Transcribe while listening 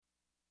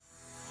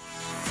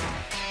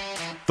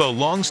The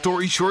Long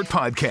Story Short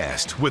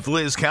Podcast with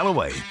Liz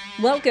Callaway.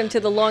 Welcome to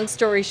The Long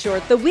Story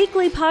Short, the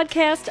weekly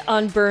podcast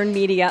on Burn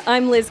Media.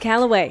 I'm Liz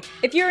Callaway.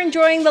 If you're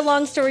enjoying The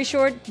Long Story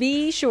Short,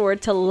 be sure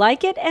to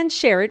like it and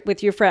share it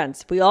with your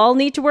friends. We all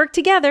need to work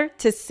together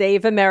to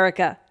save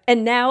America.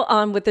 And now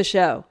on with the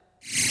show.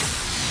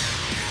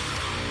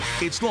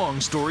 It's Long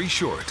Story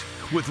Short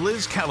with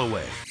Liz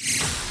Callaway.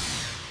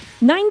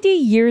 90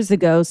 years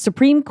ago,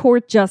 Supreme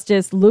Court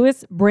Justice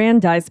Louis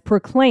Brandeis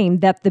proclaimed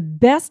that the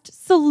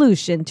best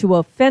solution to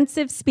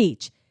offensive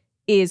speech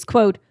is,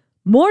 quote,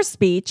 more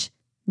speech,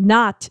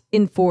 not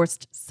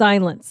enforced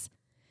silence.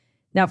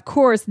 Now, of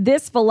course,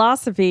 this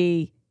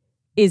philosophy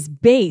is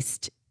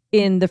based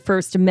in the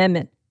First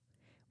Amendment,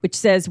 which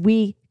says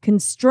we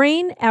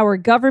constrain our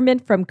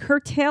government from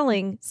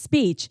curtailing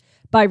speech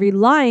by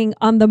relying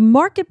on the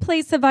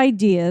marketplace of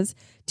ideas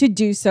to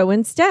do so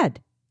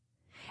instead.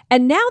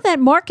 And now that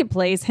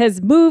marketplace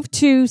has moved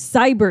to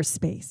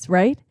cyberspace,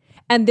 right?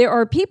 And there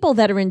are people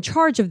that are in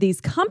charge of these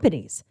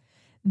companies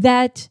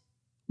that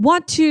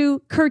want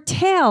to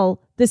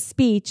curtail the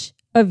speech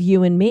of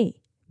you and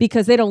me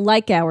because they don't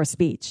like our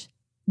speech.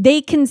 They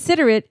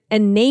consider it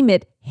and name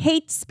it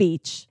hate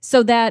speech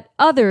so that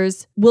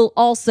others will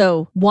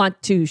also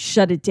want to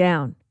shut it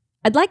down.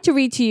 I'd like to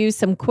read to you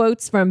some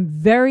quotes from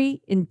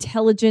very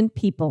intelligent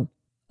people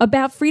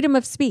about freedom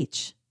of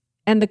speech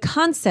and the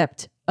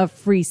concept of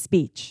free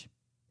speech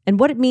and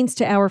what it means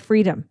to our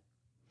freedom.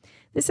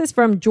 This is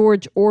from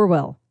George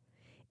Orwell.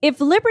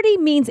 If liberty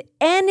means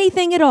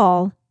anything at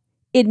all,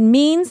 it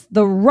means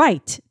the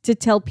right to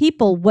tell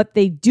people what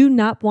they do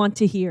not want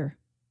to hear.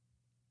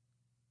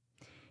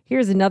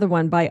 Here's another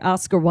one by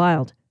Oscar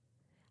Wilde.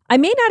 I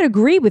may not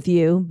agree with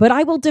you, but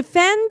I will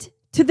defend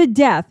to the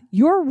death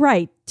your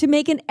right to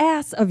make an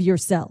ass of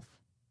yourself.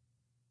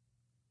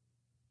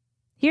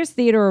 Here's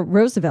Theodore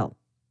Roosevelt.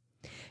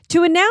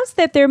 To announce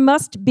that there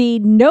must be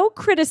no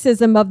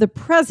criticism of the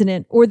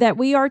president or that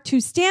we are to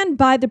stand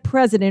by the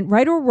president,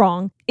 right or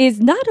wrong,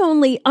 is not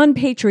only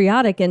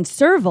unpatriotic and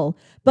servile,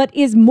 but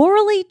is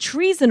morally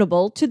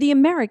treasonable to the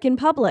American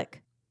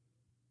public.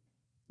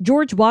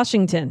 George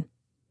Washington.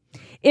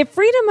 If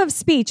freedom of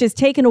speech is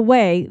taken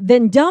away,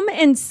 then dumb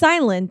and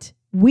silent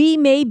we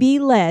may be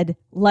led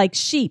like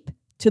sheep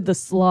to the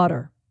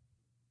slaughter.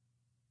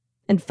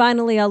 And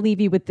finally, I'll leave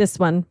you with this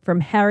one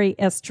from Harry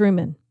S.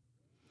 Truman.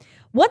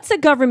 Once a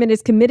government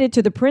is committed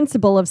to the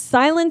principle of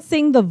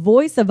silencing the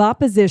voice of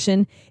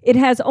opposition, it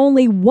has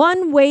only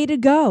one way to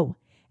go,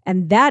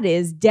 and that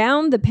is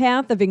down the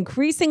path of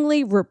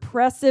increasingly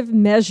repressive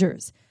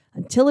measures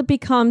until it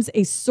becomes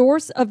a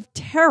source of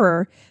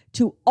terror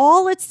to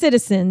all its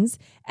citizens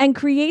and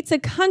creates a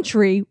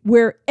country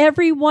where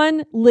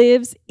everyone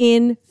lives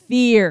in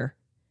fear.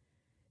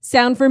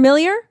 Sound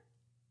familiar?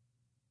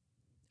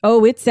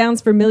 Oh, it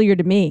sounds familiar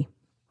to me.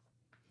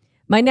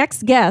 My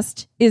next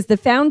guest is the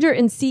founder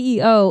and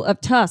CEO of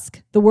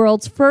Tusk, the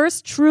world's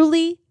first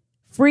truly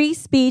free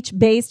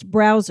speech-based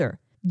browser,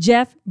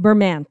 Jeff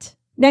Bermant.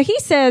 Now, he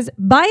says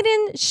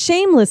Biden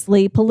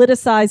shamelessly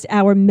politicized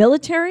our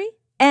military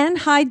and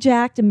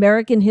hijacked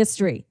American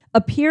history,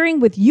 appearing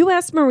with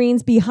U.S.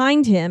 Marines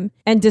behind him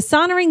and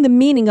dishonoring the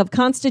meaning of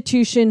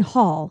Constitution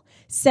Hall,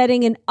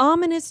 setting an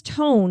ominous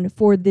tone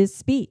for this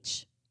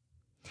speech.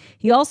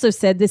 He also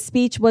said this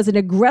speech was an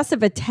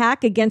aggressive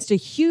attack against a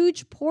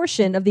huge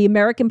portion of the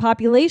American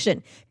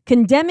population,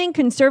 condemning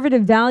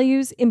conservative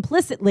values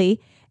implicitly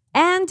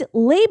and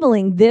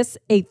labeling this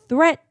a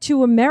threat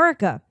to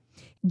America.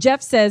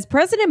 Jeff says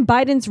President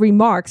Biden's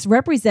remarks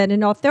represent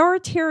an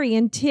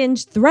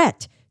authoritarian-tinged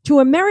threat to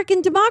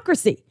American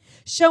democracy,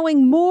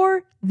 showing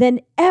more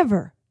than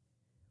ever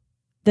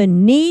the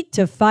need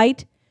to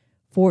fight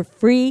for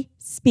free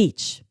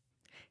speech.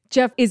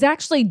 Jeff is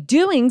actually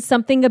doing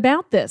something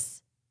about this.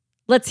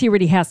 Let's hear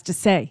what he has to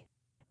say.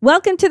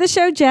 Welcome to the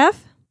show,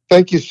 Jeff.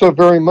 Thank you so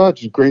very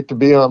much. It's great to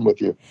be on with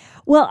you.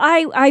 Well,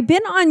 I've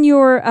been on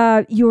your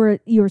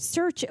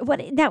search.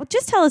 Now?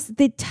 Just tell us.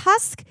 The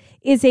Tusk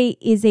is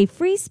a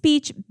free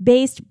speech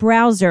based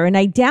browser, and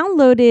I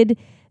downloaded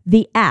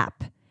the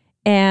app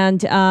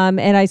and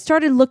I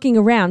started looking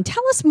around.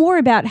 Tell us more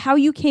about how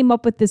you came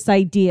up with this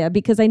idea,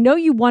 because I know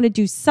you want to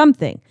do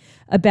something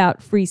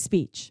about free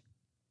speech.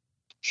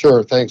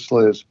 Sure. Thanks,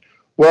 Liz.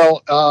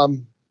 Well,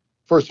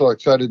 first of all,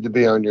 excited to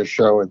be on your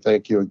show, and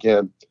thank you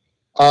again.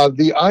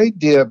 The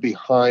idea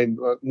behind,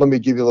 let me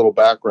give you a little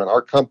background.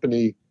 Our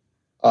company,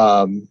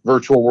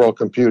 Virtual World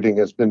Computing,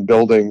 has been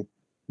building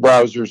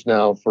browsers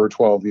now for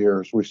 12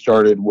 years. We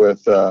started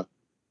with a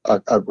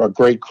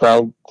great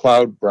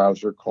cloud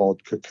browser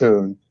called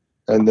Cocoon,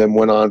 and then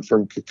went on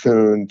from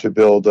Cocoon to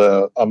build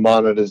a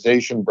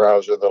monetization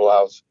browser that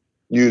allows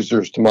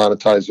users to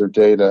monetize their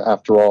data.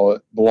 After all,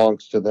 it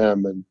belongs to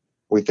them, and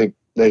we think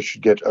they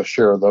should get a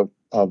share of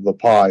the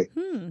pie.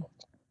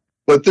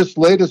 But this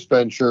latest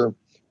venture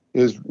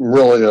is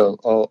really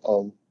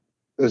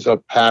a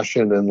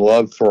passion and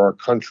love for our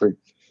country.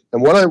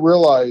 And what I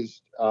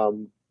realized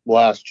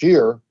last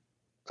year,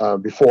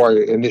 before I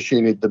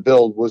initiated the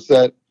build, was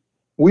that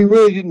we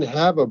really didn't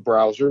have a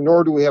browser,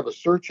 nor do we have a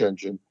search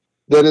engine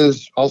that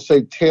is, I'll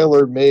say,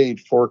 tailor-made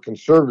for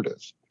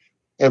conservatives.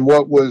 And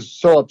what was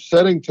so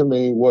upsetting to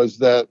me was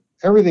that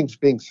everything's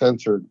being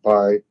censored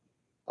by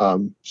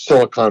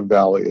Silicon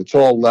Valley. It's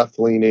all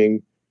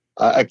left-leaning.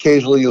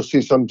 Occasionally you'll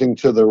see something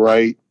to the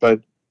right, but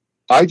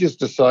I just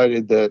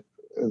decided that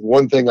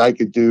one thing I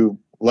could do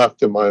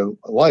left in my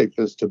life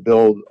is to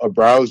build a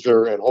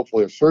browser and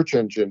hopefully a search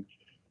engine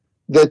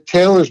that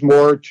tailors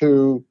more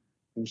to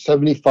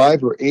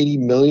 75 or 80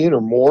 million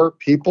or more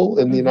people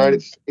in the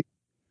United States.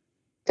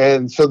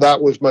 And so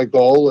that was my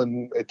goal,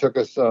 and it took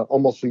us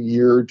almost a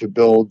year to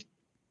build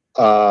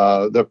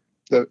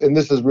and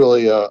this is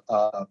really a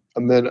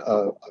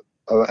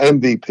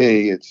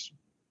MVP. It's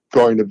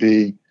going to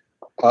be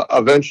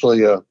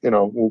eventually,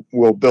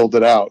 we'll build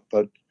it out,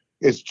 but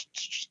it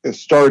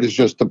started as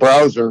just the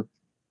browser.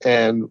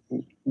 And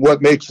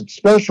what makes it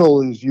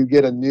special is you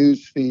get a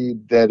news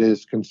feed that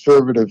is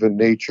conservative in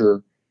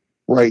nature,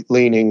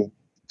 right-leaning,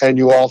 and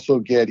you also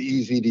get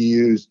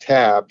easy-to-use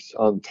tabs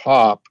on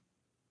top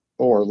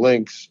or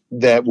links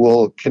that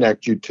will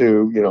connect you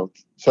to,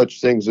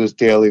 such things as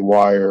Daily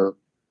Wire,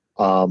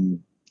 AON,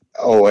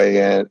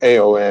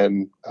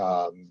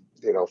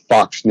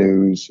 Fox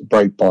News,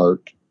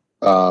 Breitbart,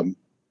 Dan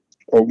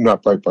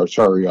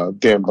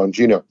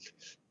Bongino.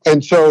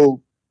 And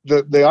so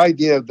the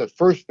idea of the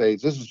first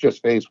phase, this is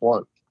just phase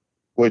one,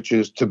 which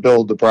is to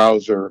build the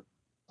browser.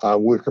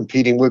 We're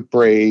competing with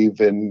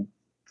Brave and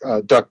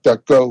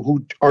DuckDuckGo,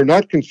 who are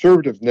not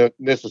conservative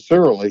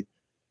necessarily.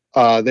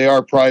 They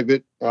are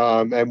private,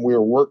 and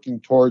we're working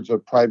towards a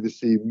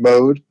privacy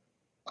mode.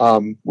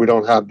 We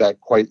don't have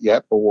that quite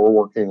yet, but we're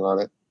working on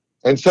it.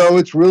 And so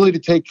it's really to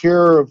take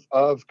care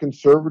of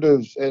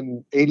conservatives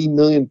and 80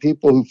 million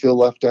people who feel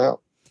left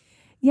out.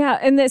 Yeah,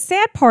 and the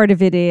sad part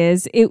of it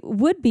is it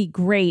would be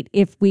great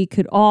if we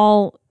could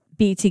all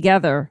be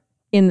together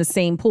in the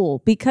same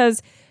pool,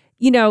 because,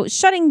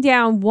 shutting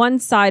down one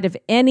side of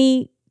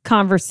any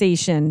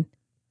conversation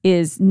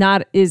is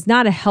not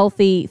a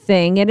healthy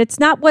thing, and it's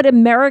not what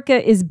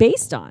America is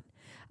based on.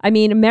 I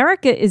mean,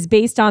 America is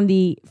based on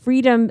the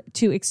freedom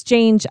to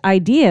exchange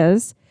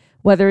ideas,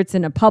 whether it's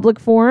in a public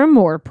forum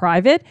or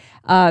private.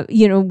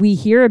 We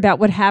hear about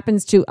what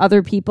happens to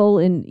other people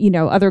in,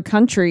 other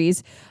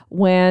countries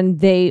when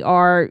they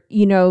are,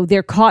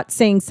 they're caught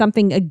saying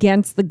something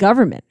against the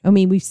government. I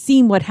mean, we've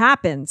seen what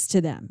happens to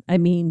them. I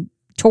mean,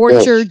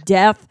 torture,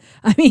 death,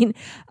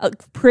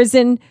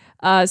 prison.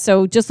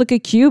 So just look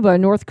at Cuba,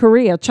 North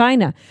Korea,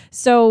 China.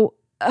 So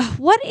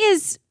what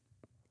is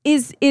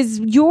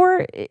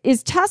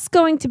Tusk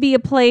going to be a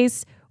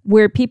place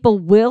where people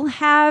will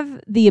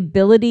have the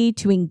ability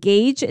to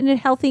engage in a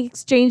healthy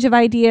exchange of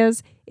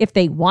ideas if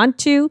they want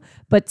to,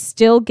 but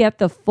still get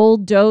the full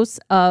dose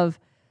of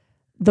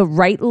the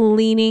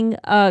right-leaning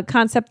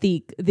concept,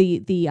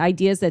 the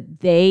ideas that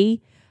they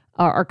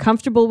are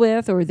comfortable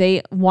with or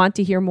they want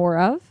to hear more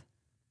of?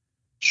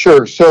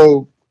 Sure.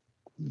 So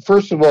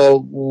first of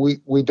all,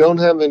 we don't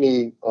have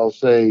any, I'll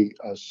say,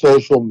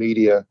 social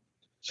media.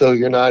 So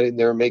you're not in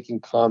there making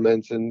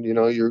comments and,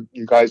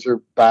 you guys are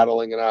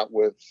battling it out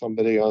with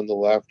somebody on the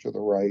left or the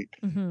right.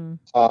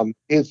 Mm-hmm.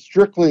 It's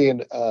strictly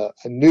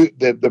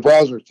the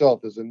browser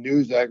itself is a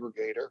news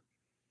aggregator.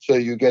 So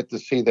you get to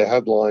see the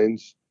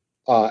headlines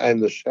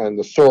and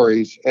the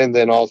stories, and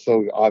then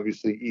also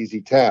obviously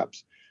easy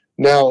tabs.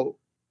 Now,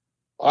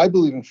 I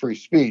believe in free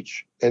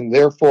speech, and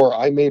therefore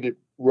I made it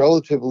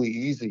relatively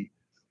easy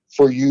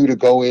for you to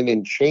go in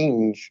and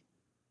change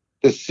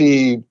to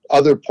see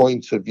other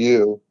points of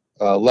view.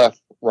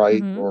 Left,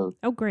 right, or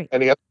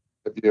any other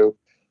point of view.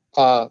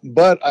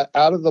 But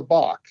out of the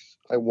box,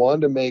 I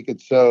wanted to make it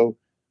so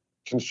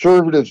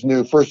conservatives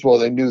knew, first of all,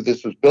 they knew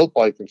this was built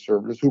by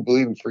conservatives who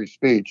believe in free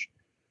speech.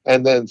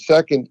 And then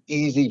second,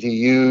 easy to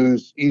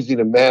use, easy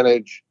to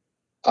manage.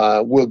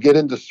 We'll get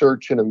into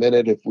search in a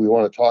minute if we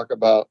want to talk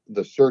about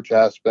the search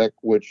aspect,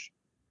 which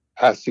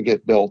has to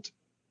get built,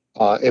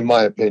 in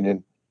my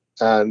opinion.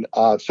 And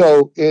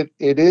so it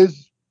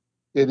is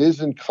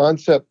in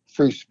concept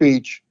free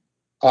speech.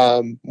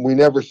 We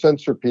never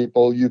censor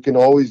people. You can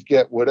always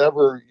get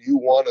whatever you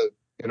want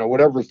to,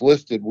 whatever's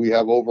listed. We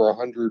have over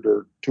 100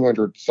 or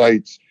 200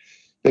 sites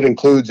that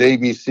includes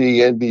ABC,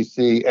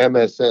 NBC,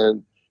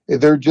 MSN.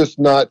 They're just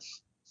not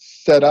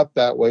set up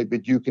that way,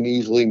 but you can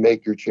easily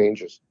make your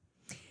changes.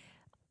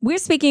 We're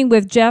speaking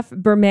with Jeff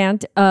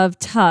Bermant of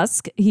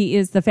Tusk. He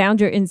is the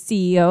founder and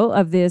CEO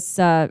of this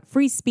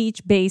free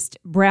speech-based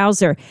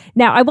browser.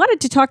 Now, I wanted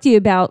to talk to you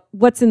about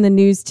what's in the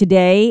news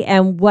today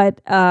and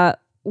what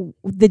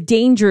the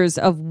dangers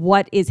of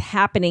what is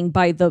happening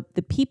by the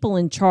people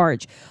in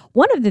charge.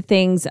 One of the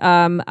things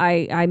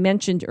I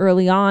mentioned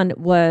early on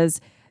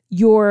was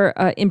your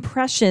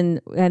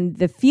impression and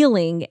the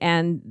feeling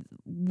and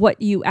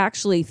what you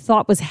actually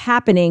thought was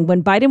happening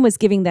when Biden was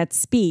giving that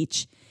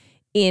speech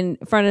in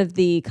front of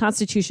the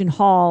Constitution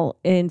Hall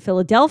in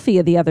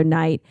Philadelphia the other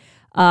night.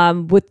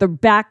 with the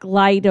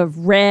backlight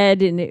of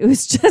red. And it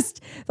was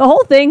just, the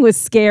whole thing was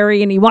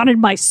scary. And he wanted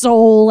my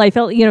soul. I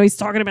felt, he's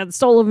talking about the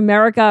soul of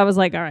America. I was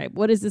like, all right,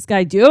 what is this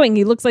guy doing?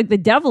 He looks like the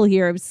devil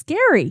here. It was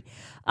scary.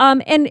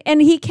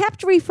 And he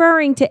kept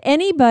referring to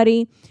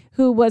anybody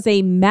who was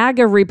a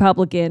MAGA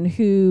Republican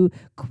who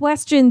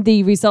questioned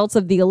the results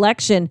of the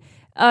election.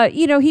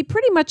 He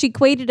pretty much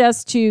equated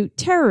us to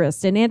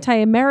terrorists and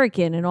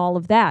anti-American and all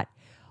of that.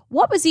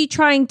 What was he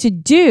trying to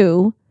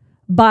do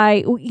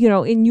by,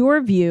 in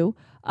your view,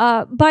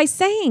 by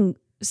saying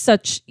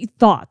such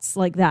thoughts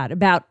like that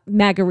about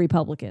MAGA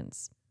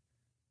Republicans?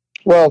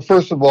 Well,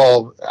 first of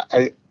all,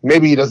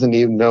 maybe he doesn't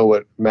even know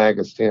what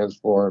MAGA stands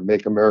for,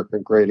 Make America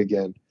Great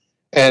Again.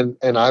 And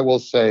I will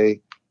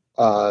say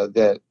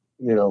that,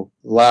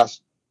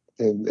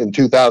 in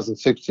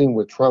 2016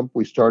 with Trump,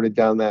 we started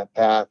down that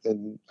path.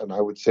 And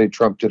I would say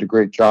Trump did a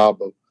great job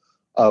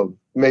of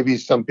maybe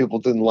some people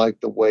didn't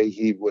like the way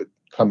he would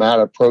come out,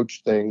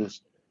 approach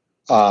things,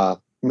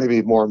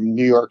 maybe more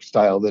New York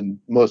style than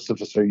most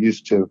of us are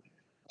used to,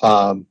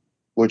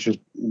 which is,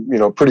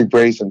 pretty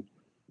brazen.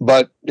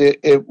 But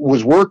it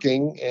was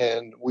working,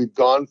 and we've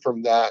gone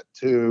from that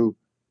to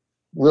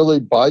really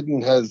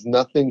Biden has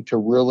nothing to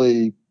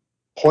really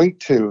point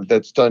to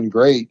that's done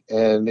great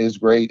and is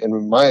great. And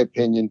in my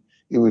opinion,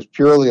 it was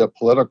purely a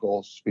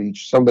political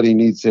speech. Somebody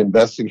needs to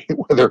investigate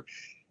whether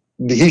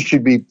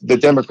the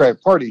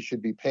Democratic Party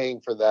should be paying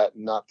for that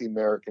and not the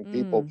American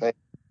people paying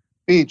for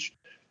the speech,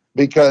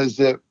 because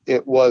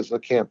it was a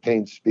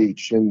campaign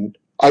speech. And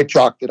I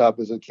chalked it up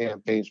as a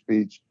campaign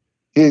speech.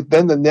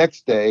 Then the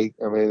next day,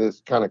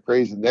 it's kind of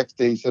crazy. The next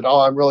day he said,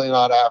 I'm really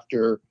not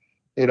after,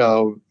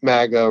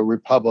 MAGA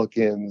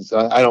Republicans.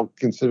 I don't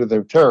consider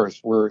them terrorists,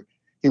 where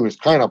he was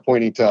kind of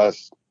pointing to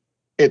us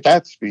at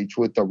that speech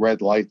with the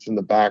red lights in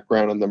the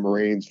background and the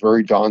Marines,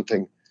 very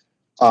daunting,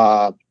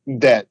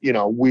 that,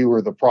 we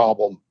were the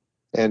problem.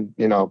 And,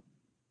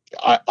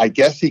 I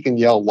guess he can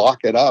yell,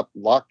 lock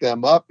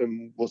them up,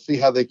 and we'll see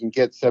how they can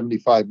get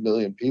 75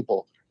 million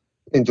people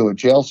into a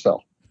jail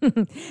cell.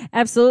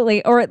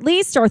 Absolutely. Or at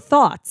least our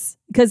thoughts,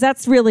 because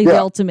that's really the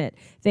ultimate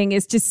thing,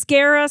 is to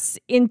scare us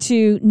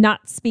into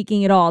not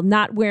speaking at all,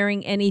 not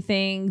wearing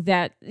anything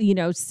that,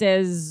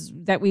 says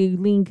that we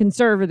lean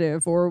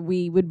conservative or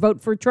we would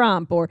vote for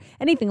Trump or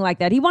anything like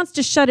that. He wants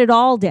to shut it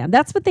all down.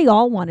 That's what they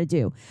all want to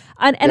do.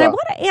 And I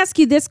want to ask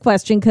you this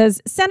question,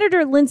 because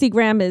Senator Lindsey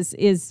Graham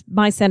is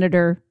my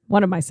senator,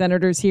 one of my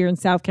senators here in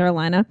South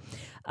Carolina.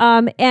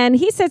 And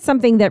he said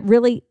something that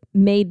really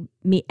made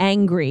me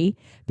angry,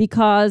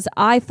 because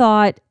I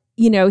thought,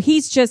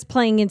 he's just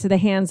playing into the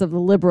hands of the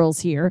liberals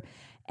here.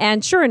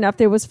 And sure enough,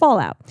 there was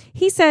fallout.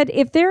 He said,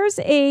 if there's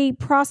a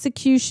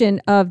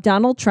prosecution of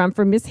Donald Trump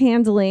for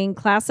mishandling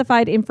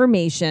classified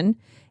information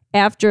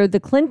after the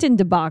Clinton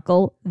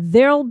debacle,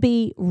 there'll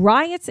be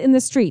riots in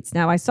the streets.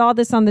 Now, I saw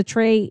this on the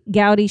Trey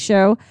Gowdy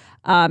show,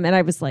 and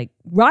I was like,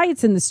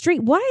 riots in the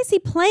street? Why is he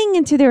playing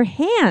into their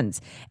hands?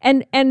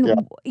 And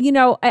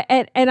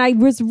I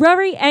was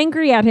very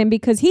angry at him,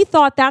 because he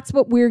thought that's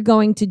what we're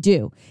going to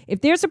do.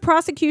 If there's a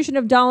prosecution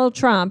of Donald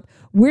Trump,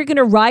 we're going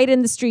to riot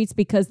in the streets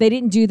because they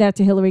didn't do that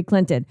to Hillary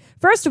Clinton.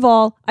 First of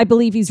all, I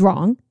believe he's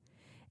wrong.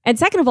 And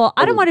second of all,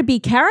 I don't want to be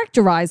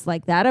characterized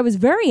like that. I was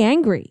very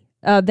angry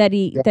that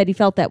he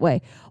felt that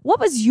way. What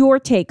was your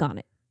take on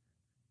it?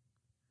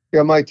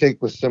 Yeah, my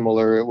take was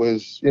similar. It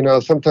was,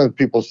 sometimes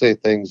people say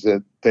things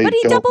that they But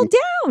he don't. doubled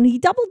down. He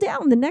doubled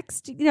down the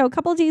next, a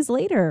couple of days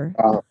later.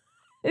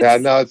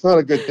 It's not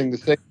a good thing to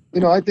say.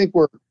 I think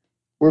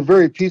we're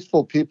very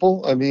peaceful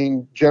people.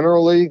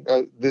 Generally,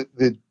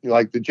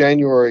 the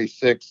January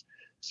 6th,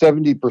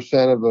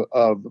 70%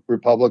 of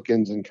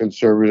Republicans and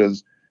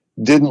conservatives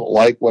didn't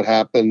like what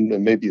happened,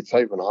 and maybe it's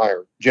even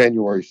higher,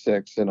 January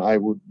 6th. And I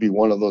would be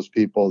one of those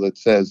people that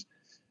says,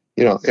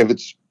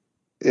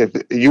 if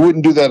you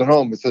wouldn't do that at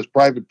home, it says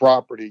private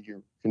property,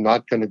 you're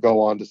not going to go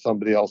onto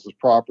somebody else's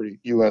property.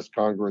 U.S.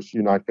 Congress,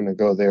 you're not going to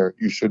go there.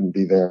 You shouldn't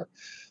be there.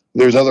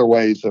 There's other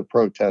ways of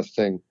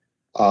protesting.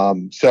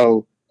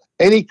 So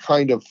any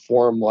kind of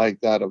form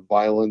like that of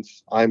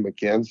violence, I'm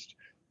against.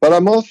 But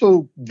I'm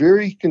also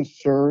very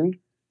concerned.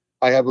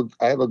 I have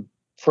a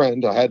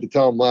friend. I had to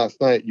tell him last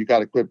night, you got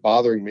to quit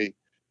bothering me,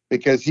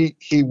 because he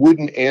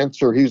wouldn't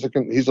answer. He's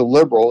a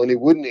liberal, and he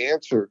wouldn't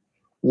answer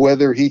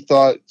whether he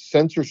thought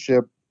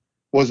censorship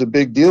was a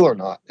big deal or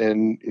not.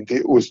 And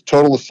it was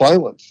total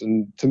silence.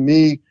 And to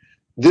me,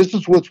 this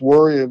is what's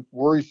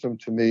worrisome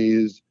to me,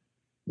 is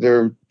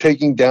they're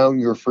taking down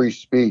your free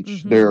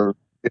speech.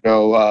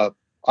 Mm-hmm.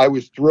 I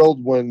was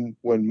thrilled when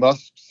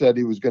Musk said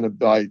he was going to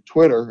buy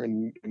Twitter,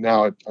 and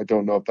now I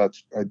don't know if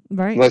that's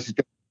right. Unless he's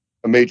got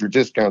a major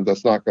discount,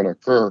 that's not going to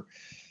occur,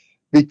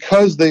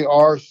 because they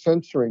are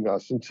censoring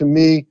us. And to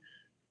me,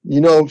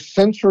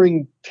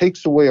 censoring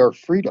takes away our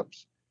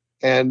freedoms.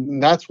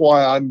 And that's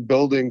why I'm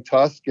building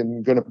Tusk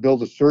and going to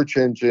build a search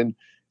engine,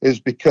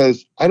 is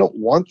because I don't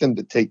want them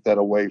to take that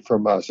away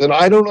from us. And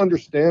I don't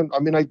understand.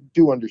 I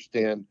do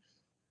understand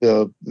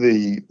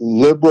the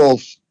liberal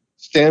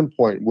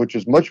standpoint, which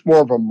is much more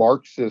of a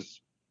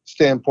Marxist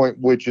standpoint,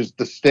 which is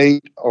the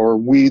state or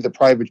we, the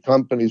private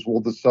companies,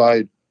 will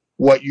decide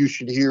what you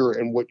should hear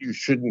and what you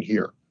shouldn't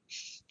hear.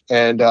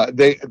 And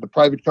the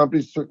private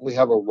companies certainly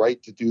have a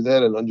right to do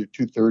that. And under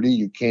 230,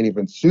 you can't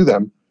even sue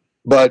them.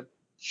 But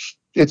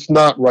it's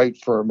not right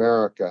for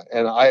America.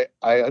 And I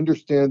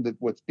understand that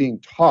what's being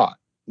taught,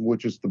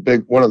 which is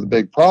one of the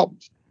big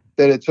problems,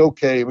 that it's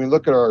okay. I mean,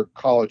 look at our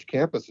college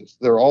campuses.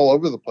 They're all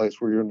over the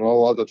place where you're not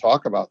allowed to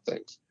talk about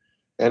things.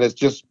 And it's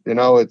just,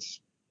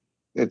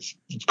 it's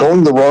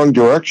going the wrong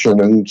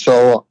direction. And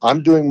so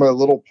I'm doing my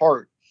little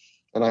part.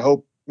 And I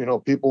hope,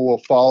 people will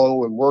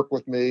follow and work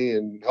with me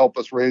and help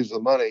us raise the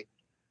money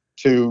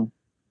to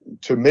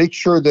make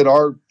sure that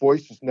our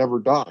voices never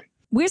die.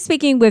 We're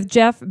speaking with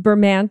Jeff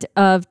Bermant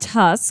of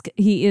Tusk.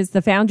 He is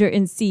the founder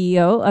and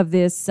CEO of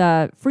this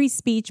free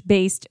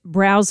speech-based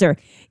browser.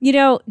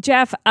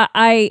 Jeff,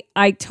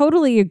 I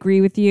totally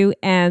agree with you.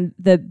 And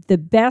the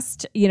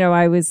best,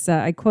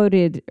 I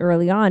quoted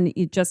early on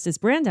Justice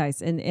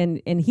Brandeis,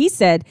 and he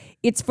said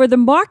it's for the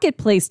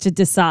marketplace to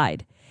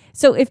decide.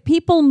 So if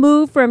people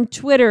move from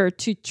Twitter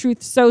to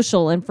Truth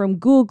Social and from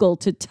Google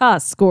to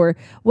Tusk or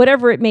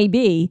whatever it may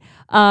be,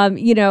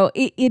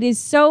 it is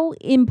so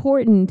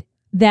important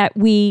that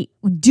we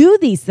do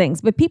these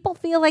things. But people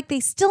feel like they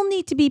still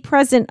need to be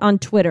present on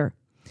Twitter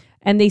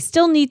and they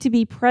still need to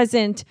be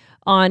present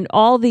on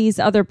all these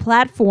other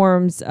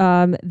platforms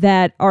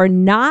that are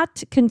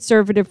not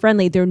conservative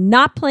friendly. They're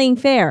not playing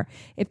fair.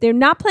 If they're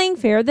not playing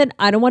fair, then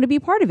I don't want to be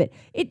part of it.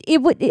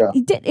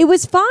 It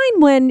was fine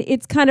when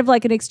it's kind of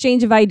like an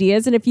exchange of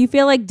ideas, and if you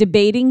feel like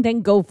debating,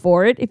 then go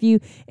for it.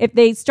 If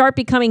they start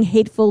becoming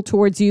hateful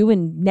towards you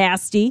and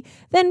nasty,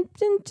 then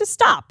just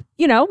stop.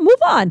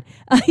 Move on.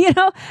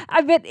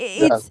 I bet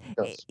it's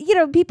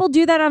people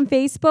do that on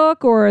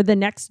Facebook or the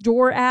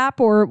Nextdoor app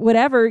or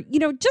whatever.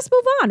 Just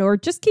move on or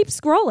just keep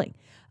scrolling.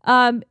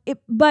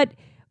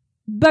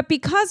 But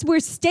because we're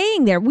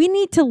staying there, we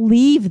need to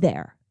leave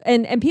there.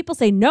 And people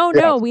say,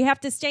 no, we have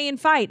to stay and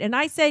fight. And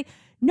I say,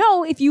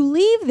 no, if you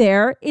leave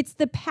there, it's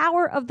the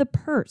power of the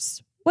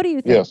purse. What do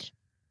you think? Yes.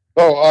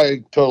 Oh,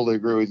 I totally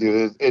agree with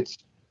you. It's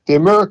the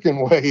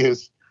American way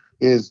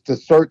is to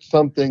start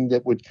something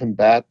that would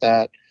combat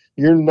that.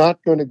 You're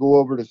not going to go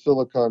over to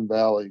Silicon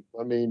Valley.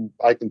 I mean,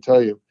 I can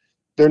tell you,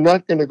 they're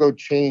not going to go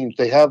change.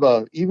 They have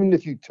even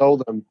if you tell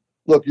them,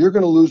 look, you're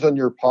going to lose on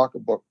your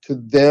pocketbook. To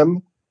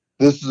them,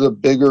 this is a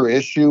bigger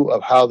issue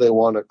of how they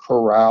want to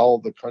corral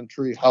the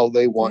country, how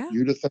they want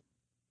you to think.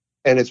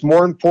 And it's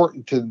more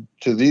important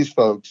to these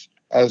folks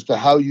as to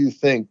how you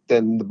think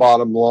than the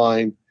bottom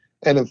line.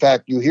 And in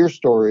fact, you hear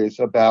stories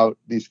about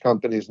these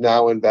companies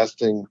now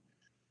investing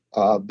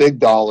big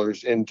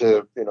dollars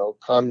into,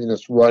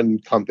 communist-run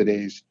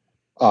companies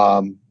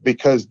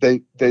because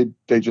they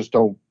just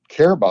don't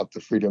care about the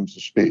freedoms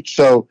of speech.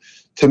 So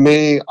to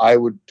me, I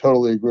would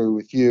totally agree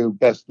with you.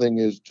 Best thing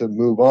is to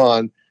move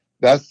on.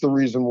 That's the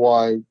reason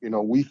why,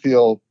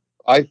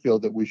 I feel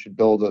that we should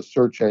build a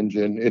search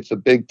engine. It's a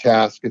big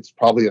task. It's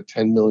probably a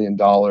 $10 million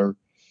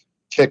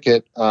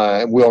ticket.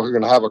 And we're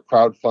going to have a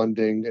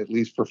crowdfunding at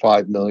least for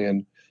 $5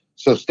 million.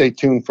 So stay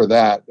tuned for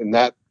that. And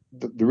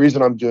the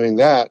reason I'm doing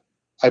that,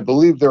 I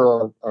believe there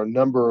are a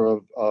number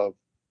of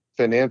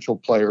financial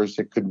players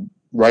that could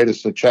write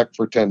us a check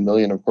for $10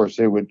 million. Of course,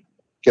 they would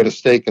get a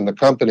stake in the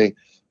company.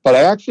 But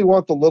I actually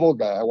want the little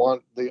guy. I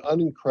want the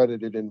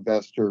unaccredited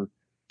investor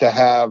to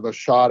have a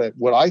shot at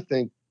what I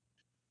think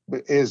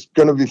is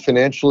going to be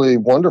financially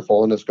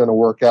wonderful, and it's going to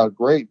work out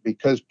great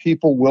because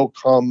people will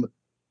come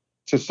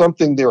to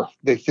something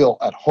they feel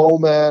at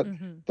home at.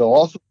 Mm-hmm. They'll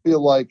also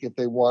feel like if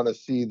they want to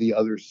see the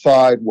other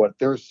side, what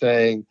they're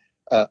saying,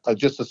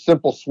 just a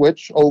simple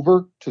switch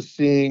over to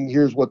seeing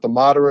here's what the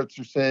moderates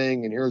are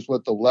saying and here's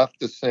what the left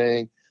is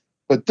saying.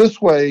 But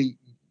this way,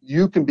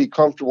 you can be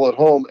comfortable at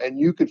home and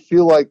you could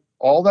feel like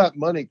all that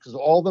money, because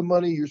all the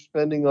money you're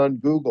spending on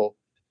Google,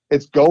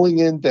 it's going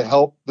in to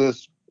help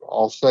this,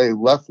 I'll say,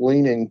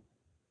 left-leaning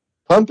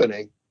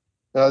company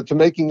to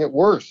making it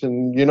worse.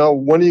 And,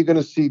 when are you going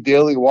to see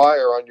Daily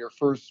Wire on your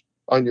first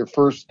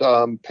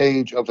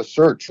page of a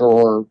search,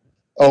 or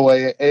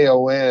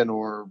AON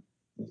or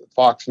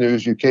Fox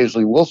News? You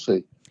occasionally will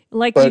see.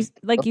 Like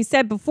you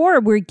said before,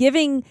 we're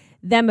giving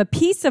them a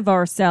piece of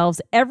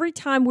ourselves every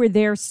time we're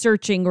there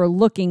searching or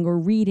looking or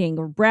reading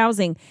or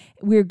browsing.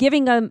 We're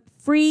giving them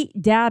free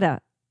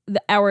data.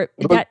 Not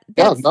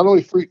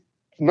only free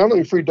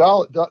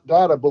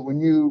data, but when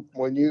you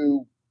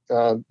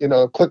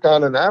click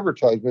on an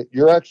advertisement,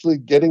 you're actually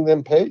getting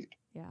them paid.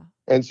 Yeah.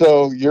 And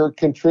so you're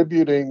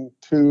contributing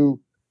to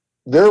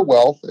their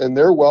wealth, and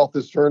their wealth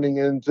is turning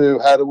into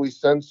how do we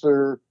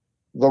censor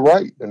the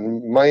right?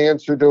 And my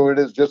answer to it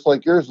is just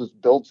like yours, is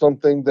build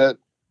something that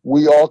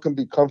we all can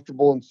be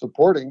comfortable in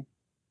supporting.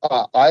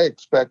 I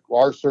expect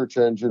our search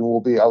engine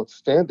will be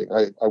outstanding.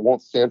 I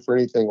won't stand for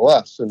anything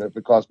less. And if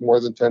it costs more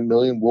than $10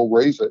 million, we'll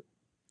raise it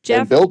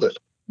and build it.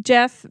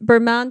 Jeff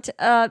Bermant,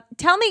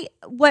 tell me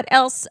what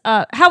else,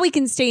 how we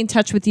can stay in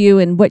touch with you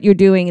and what you're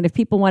doing. And if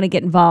people want to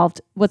get involved,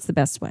 what's the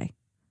best way?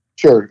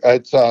 Sure.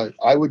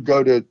 I would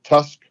go to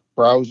Tusk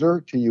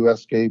Browser,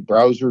 TUSK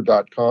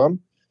browser.com.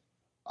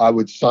 I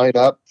would sign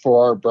up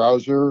for our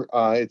browser.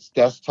 It's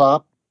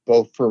desktop,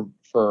 both for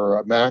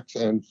Macs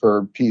and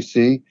for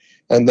PC.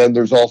 And then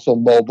there's also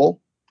mobile.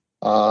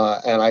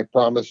 And I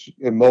promise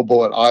in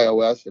mobile at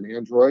iOS and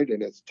Android,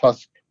 and it's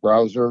Tusk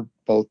browser,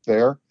 both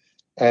there.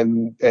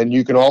 And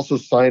you can also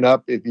sign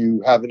up if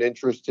you have an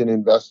interest in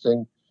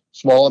investing.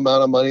 Small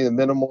amount of money. The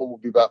minimum will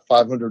be about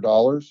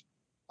 $500.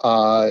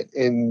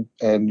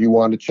 And you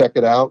want to check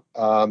it out.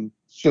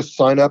 Just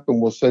sign up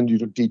and we'll send you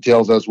the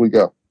details as we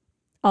go.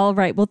 All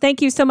right. Well,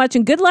 thank you so much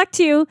and good luck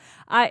to you.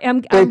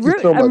 I'm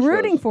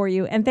rooting for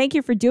you and thank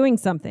you for doing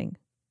something.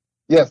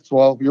 Yes.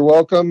 Well, you're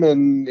welcome.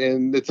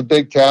 And it's a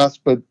big task,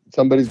 but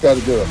somebody's got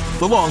to do it.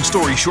 The Long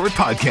Story Short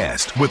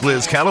podcast with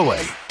Liz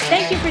Callaway.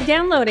 Thank you for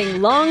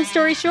downloading Long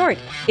Story Short.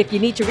 If you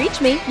need to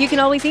reach me, you can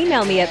always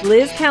email me at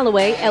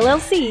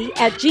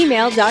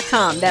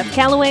lizcallawayllc@gmail.com. That's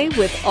Callaway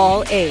with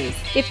all A's.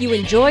 If you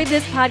enjoyed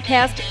this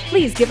podcast,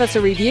 please give us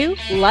a review,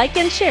 like,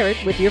 and share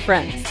it with your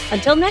friends.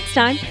 Until next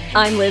time,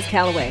 I'm Liz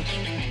Callaway.